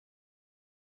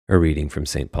A reading from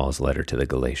St. Paul's letter to the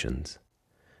Galatians.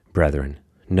 Brethren,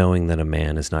 knowing that a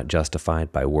man is not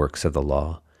justified by works of the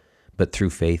law, but through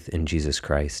faith in Jesus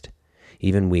Christ,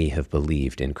 even we have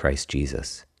believed in Christ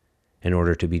Jesus, in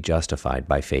order to be justified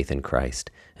by faith in Christ,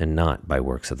 and not by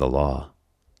works of the law.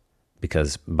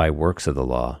 Because by works of the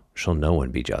law shall no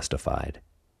one be justified.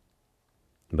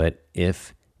 But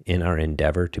if, in our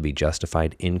endeavor to be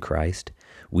justified in Christ,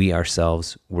 we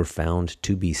ourselves were found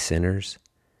to be sinners,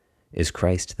 is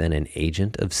Christ then an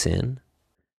agent of sin?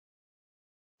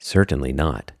 Certainly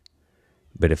not.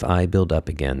 But if I build up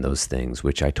again those things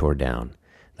which I tore down,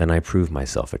 then I prove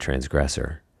myself a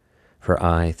transgressor. For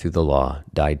I, through the law,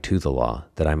 died to the law,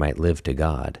 that I might live to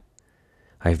God.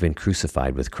 I have been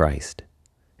crucified with Christ.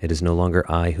 It is no longer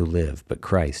I who live, but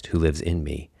Christ who lives in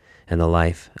me. And the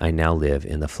life I now live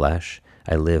in the flesh,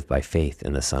 I live by faith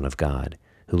in the Son of God,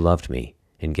 who loved me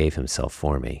and gave himself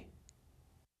for me.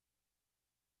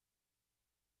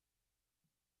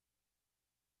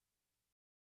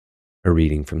 A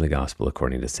reading from the Gospel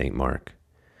according to St. Mark.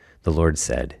 The Lord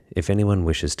said, "If anyone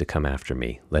wishes to come after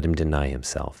me, let him deny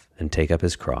himself, and take up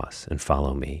his cross, and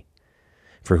follow me.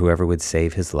 For whoever would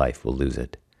save his life will lose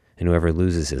it, and whoever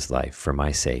loses his life for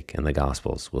my sake and the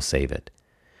Gospel's will save it.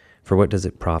 For what does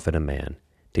it profit a man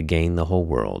to gain the whole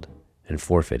world and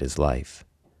forfeit his life?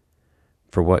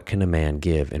 For what can a man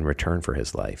give in return for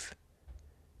his life?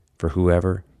 For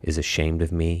whoever is ashamed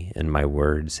of me and my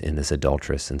words in this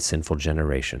adulterous and sinful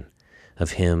generation,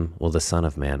 of him will the Son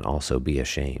of Man also be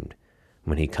ashamed,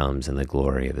 when he comes in the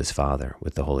glory of his Father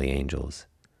with the holy angels."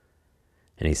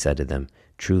 And he said to them,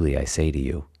 "Truly I say to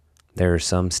you, there are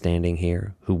some standing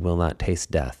here who will not taste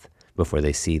death before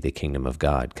they see the kingdom of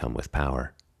God come with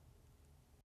power."